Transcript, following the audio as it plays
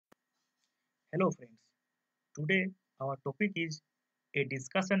Hello friends, today our topic is a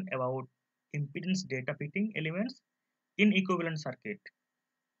discussion about impedance data fitting elements in equivalent circuit.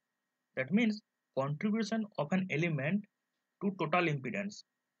 That means contribution of an element to total impedance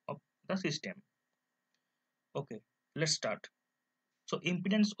of the system. Okay, let's start. So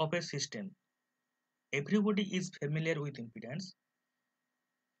impedance of a system. Everybody is familiar with impedance.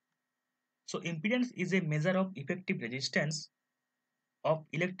 So impedance is a measure of effective resistance of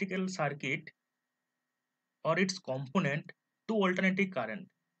electrical circuit or its component to alternating current.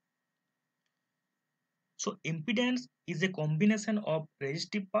 So impedance is a combination of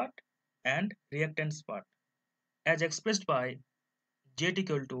resistive part and reactance part as expressed by Z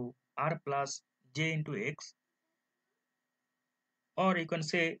equal to R plus J into X, or you can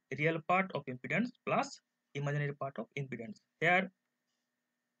say real part of impedance plus imaginary part of impedance. Here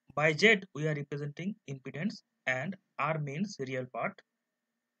by Z we are representing impedance and R means real part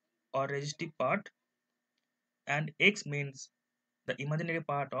or resistive part and X means the imaginary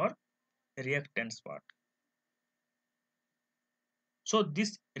part or reactance part. So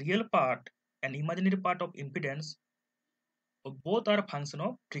this real part and imaginary part of impedance both are a function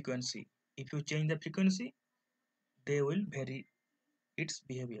of frequency. If you change the frequency, they will vary its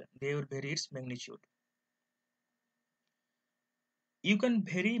behavior, they will vary its magnitude. You can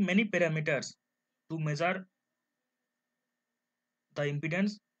vary many parameters to measure the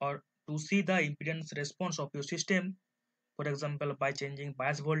impedance or to see the impedance response of your system. For example, by changing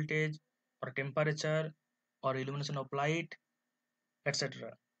bias voltage or temperature or illumination of light,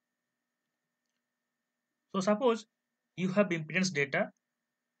 etc. So suppose you have impedance data.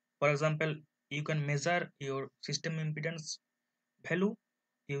 For example, you can measure your system impedance value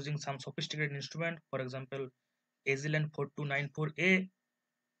using some sophisticated instrument. For example, AZLN 4294A,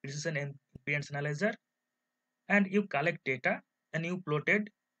 this is an impedance analyzer, and you collect data and you plotted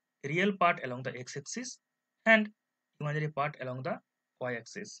real part along the x-axis and imaginary part along the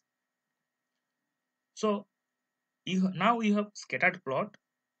y-axis. So now you have scattered plot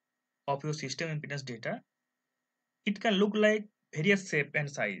of your system impedance data. It can look like various shape and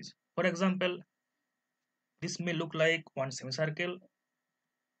size. For example, this may look like one semicircle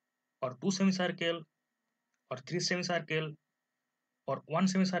or two semicircle or three semicircle or one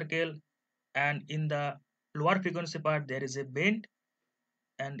semicircle, and in the lower frequency part there is a bend,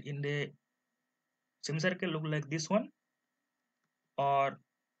 and in the semicircle look like this one, or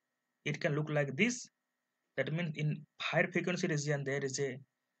it can look like this. That means in higher frequency region there is a,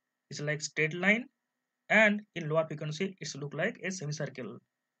 it's like straight line, and in lower frequency it's look like a semicircle,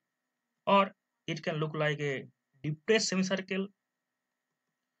 or it can look like a depressed semicircle,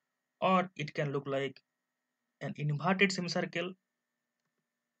 or it can look like an inverted semicircle,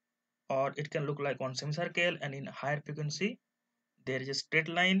 or it can look like one semicircle and in higher frequency there is a straight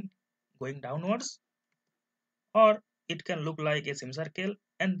line going downwards, or it can look like a semicircle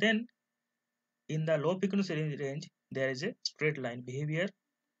and then in the low frequency range there is a straight line behavior,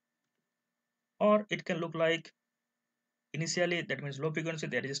 or it can look like initially, that means low frequency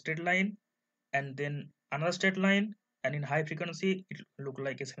there is a straight line and then another straight line, and in high frequency it look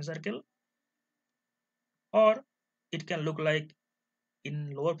like a semicircle, or it can look like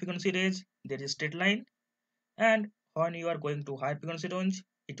in lower frequency range there is a straight line, and when you are going to high frequency range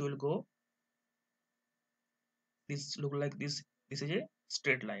it will go this look like this is a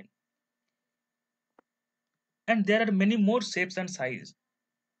straight line. And there are many more shapes and size.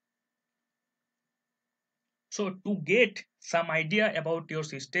 So to get some idea about your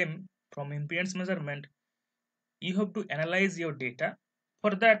system from impedance measurement, you have to analyze your data.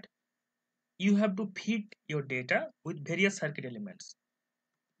 For that, you have to feed your data with various circuit elements.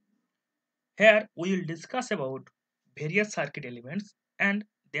 Here we will discuss about various circuit elements and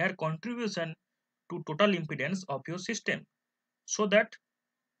their contribution to total impedance of your system, so that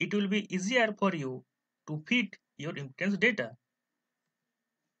it will be easier for you to feed your impedance data.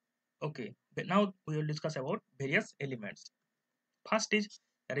 Okay, but now we will discuss about various elements. First is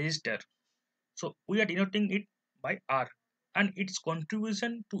resistor. So we are denoting it by R, and its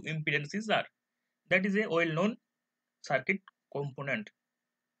contribution to impedance is R. That is a well-known circuit component.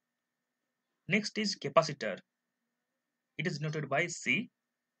 Next is capacitor. It is denoted by C,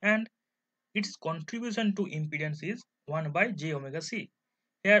 and its contribution to impedance is 1 by j omega c.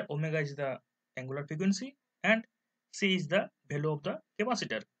 Here omega is the angular frequency and c is the value of the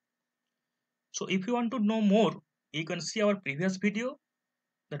capacitor. So if you want to know more, you can see our previous video,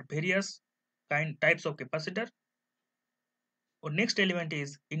 that various types of capacitor. Our next element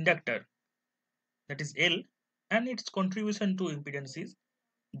is inductor, that is L, and its contribution to impedance is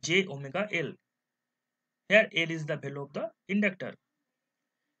j omega L. Here L is the value of the inductor.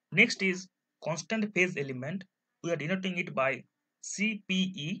 Next is constant phase element, we are denoting it by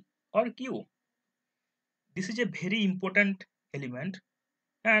CPE or Q. This is a very important element,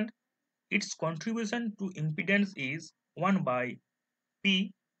 and its contribution to impedance is 1 by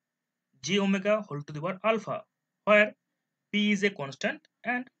P j omega whole to the power alpha, where P is a constant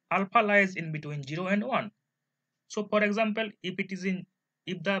and alpha lies in between 0 and 1. So for example, if the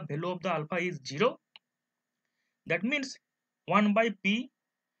value of the alpha is 0, that means 1 by P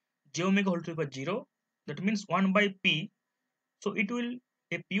j omega whole to the power 0, that means 1 by P, so it will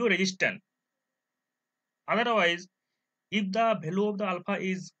a pure resistance. Otherwise, if the value of the alpha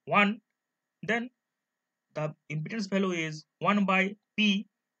is 1, then the impedance value is 1 by P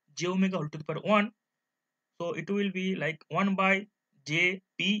j omega whole to the power 1, so it will be like 1 by j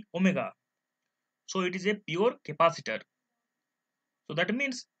p omega, so it is a pure capacitor. So that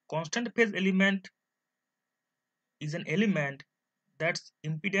means constant phase element is an element that's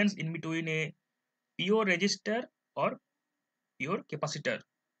impedance in between a pure resistor or pure capacitor.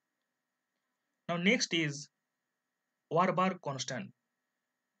 Now next is Warburg constant,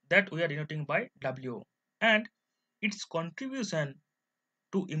 that we are denoting by W, and its contribution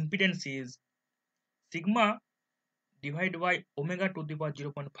to impedance is sigma divided by omega to the power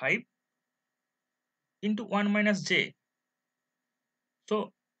 0.5 into 1 minus j.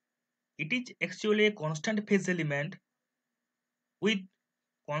 So it is actually a constant phase element with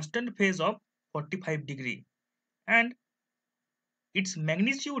constant phase of 45 degree, and its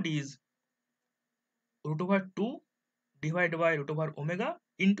magnitude is root over 2 divided by root over omega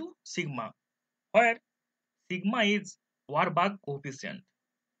into sigma, where sigma is Warburg coefficient.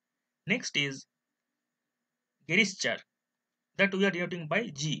 Next is Gerischer, that we are denoting by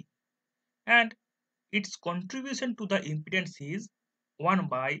G, and its contribution to the impedance is 1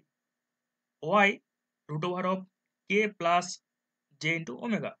 by y root over of k plus j into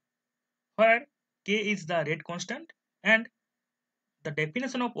omega, where k is the rate constant and the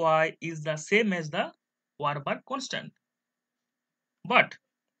definition of y is the same as the Warburg constant. But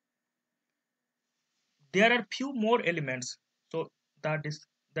there are few more elements, so that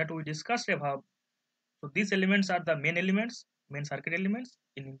we discussed above. So these elements are the main circuit elements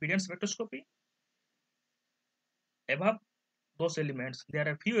in impedance spectroscopy. Above those elements, there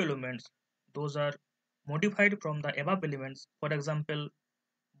are few elements, those are modified from the above elements. For example,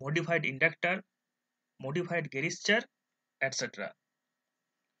 modified inductor, modified Gerischer, etc.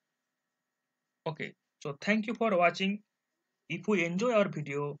 Okay, so thank you for watching. If you enjoy our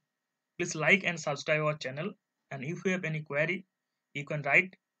video, please like and subscribe our channel, and if you have any query, you can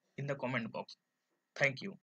write in the comment box. Thank you.